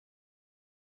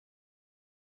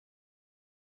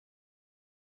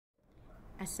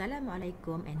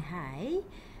Assalamualaikum and hi.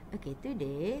 Okay,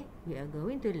 today we are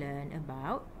going to learn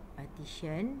about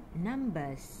partition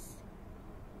numbers.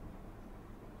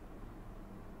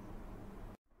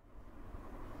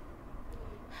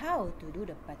 How to do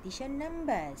the partition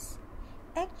numbers?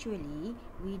 Actually,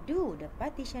 we do the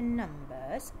partition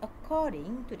numbers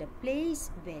according to the place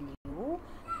value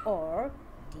or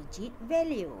digit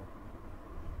value.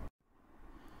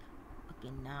 Okay,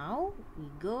 now we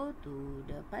go to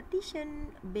the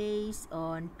partition based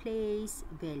on place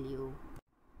value.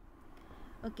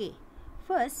 Okay,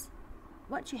 first,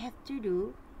 what you have to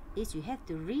do is you have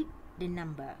to read the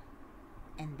number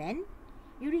and then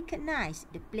you recognize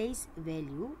the place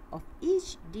value of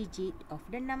each digit of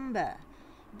the number.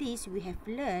 This we have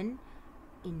learned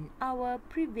in our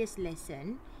previous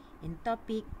lesson in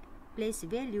topic place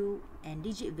value and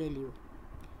digit value.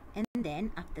 And then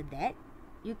after that,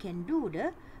 you can do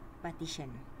the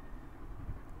partition.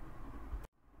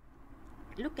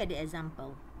 Look at the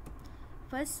example.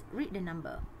 First, read the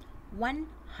number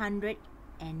 182.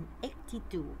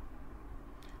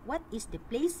 What is the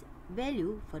place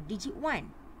value for digit 1?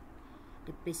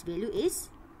 The place value is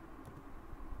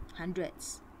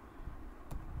hundreds.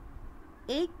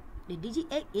 8, the digit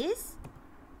 8 is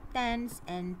tens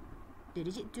and the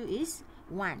digit 2 is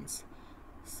ones.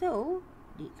 So,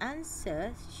 the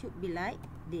answer should be like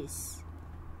this.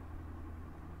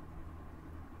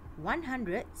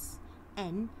 100s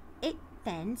and 8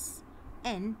 tens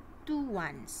and 2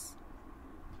 ones.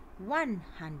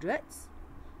 100s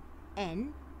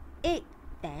and 8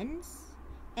 tens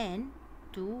and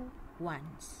 2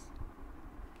 ones.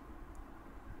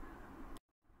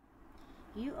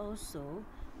 You also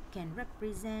can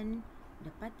represent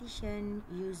the partition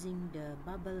using the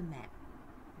bubble map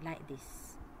like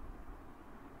this.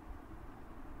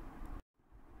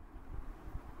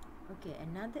 Okay,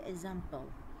 another example.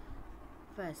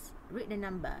 First, read the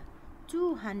number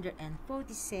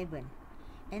 247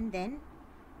 and then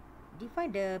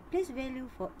define the place value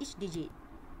for each digit.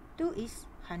 2 is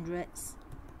hundreds,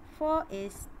 4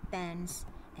 is tens,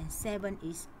 and 7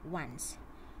 is ones.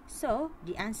 So,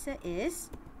 the answer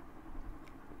is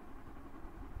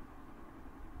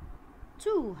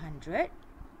 200,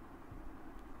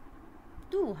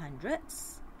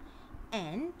 200s,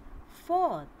 and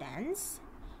 4 tens,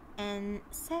 and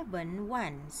 7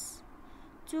 ones.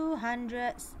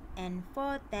 200s and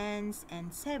 4 tens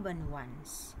and 7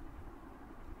 ones.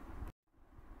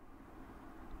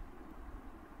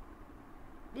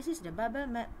 This is the bubble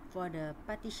map for the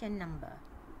partition number.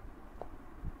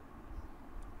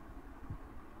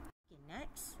 Okay,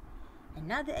 next,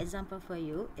 another example for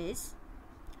you is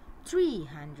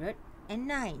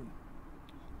 309.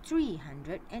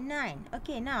 309.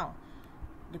 Okay, now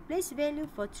the place value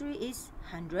for 3 is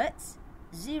hundreds,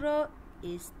 0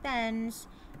 is tens,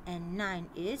 and 9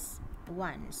 is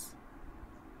ones.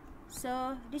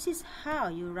 So, this is how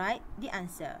you write the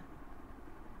answer.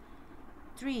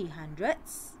 3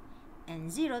 hundreds,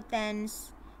 and 0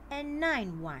 tens, and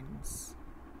 9 ones.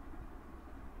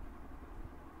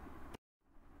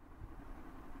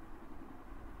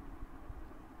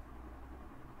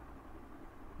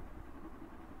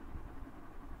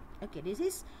 Okay, this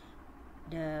is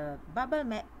the bubble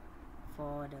map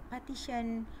for the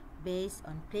partition based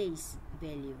on place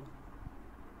value.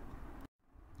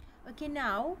 Okay,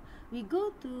 now we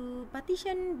go to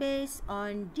partition based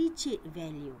on digit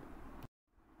value.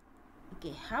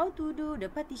 Okay, how to do the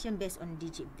partition based on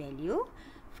digit value?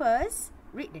 First,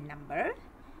 read the number.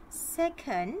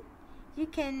 Second, you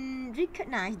can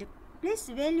recognize the place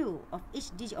value of each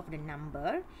digit of the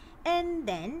number, and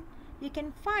then you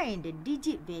can find the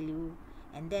digit value,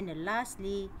 and then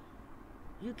lastly,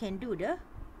 you can do the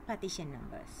partition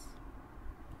numbers.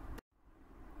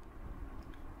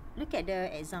 Look at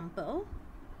the example.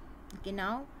 Okay,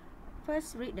 now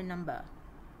first read the number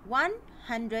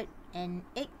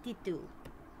 182.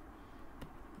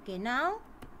 Okay, now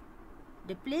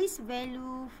the place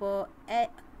value for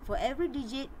every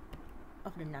digit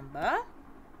of the number.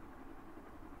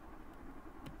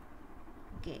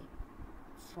 Okay,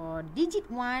 for digit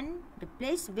 1, the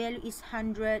place value is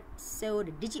 100, so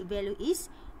the digit value is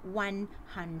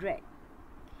 100.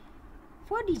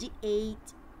 For digit 8,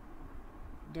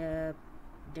 the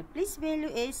place value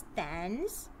is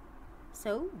tens,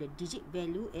 so the digit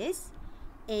value is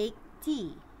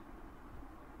 80.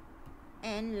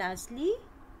 And lastly,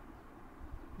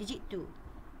 digit 2,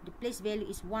 the place value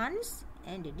is ones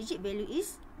and the digit value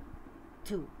is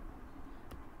 2.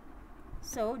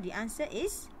 So the answer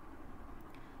is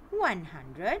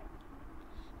 100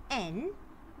 and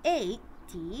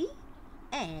 80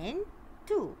 and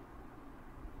 2.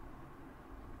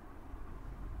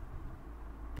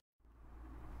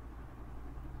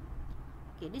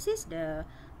 Okay, this is the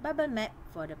bubble map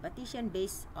for the partition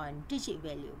based on digit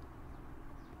value.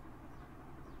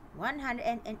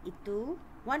 182,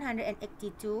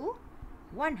 182,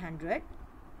 100,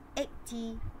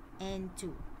 80, and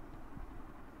 2.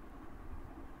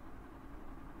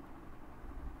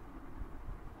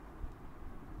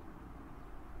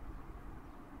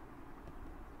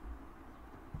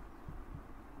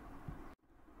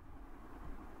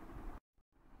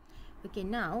 Okay,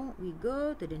 now we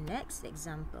go to the next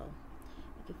example.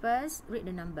 Okay, first read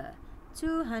the number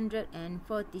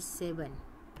 247. Okay,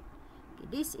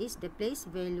 this is the place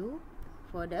value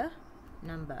for the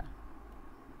number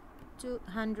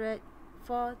 200,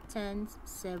 4 tens,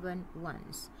 7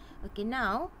 ones. Okay,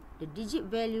 now the digit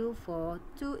value for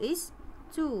 2 is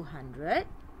 200.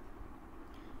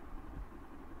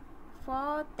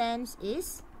 4 tens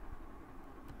is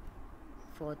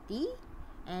 40,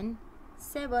 and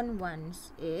 7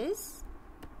 ones is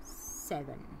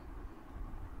 7.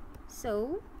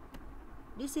 So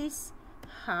this is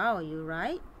how you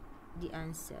write the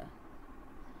answer: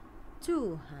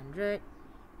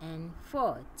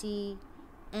 240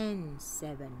 and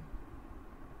 7.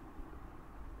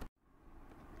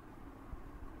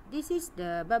 This is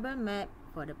the bubble map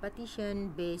for the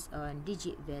partition based on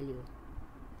digit value.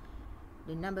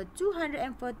 The number 247,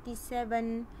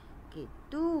 okay,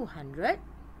 247.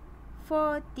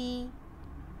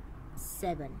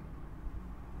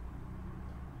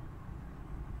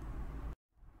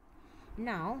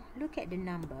 Now look at the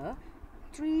number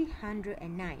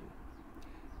 309.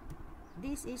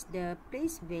 This is the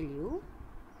place value,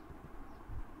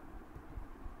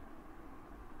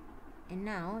 and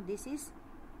now this is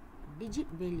digit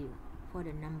value for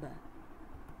the number.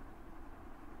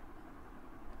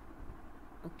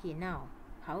 Okay, now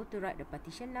how to write the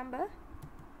partition number?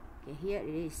 Okay, here it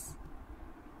is.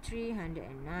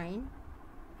 309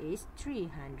 is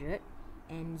 300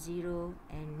 and 0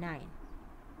 and 9.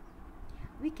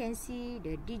 We can see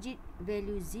the digit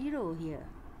value 0 here.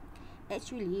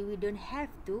 Actually, we don't have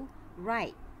to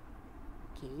write.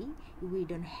 Okay, we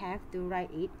don't have to write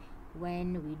it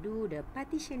when we do the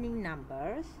partitioning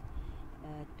numbers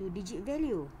to digit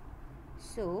value.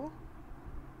 So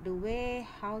the way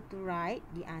how to write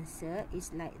the answer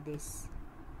is like this: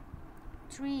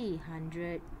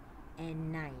 309.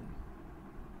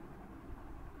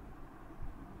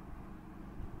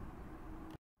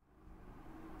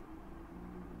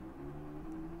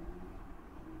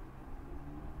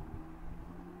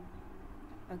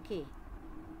 Okay,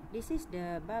 this is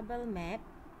the bubble map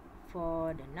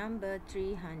for the number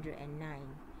 309.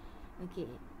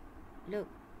 Okay, look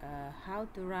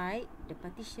how to write the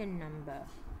partition number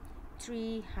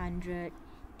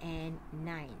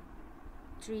 309.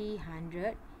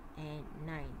 309.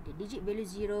 The digit value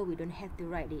 0, we don't have to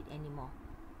write it anymore.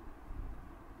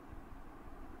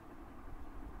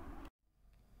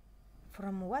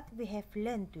 From what we have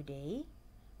learned today,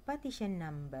 partition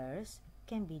numbers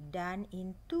can be done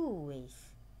in two ways.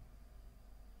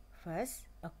 First,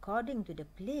 according to the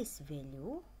place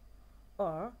value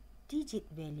or digit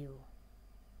value.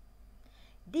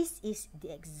 This is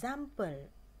the example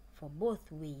for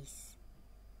both ways.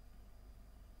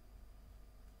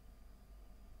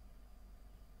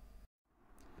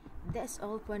 That's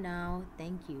all for now.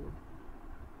 Thank you.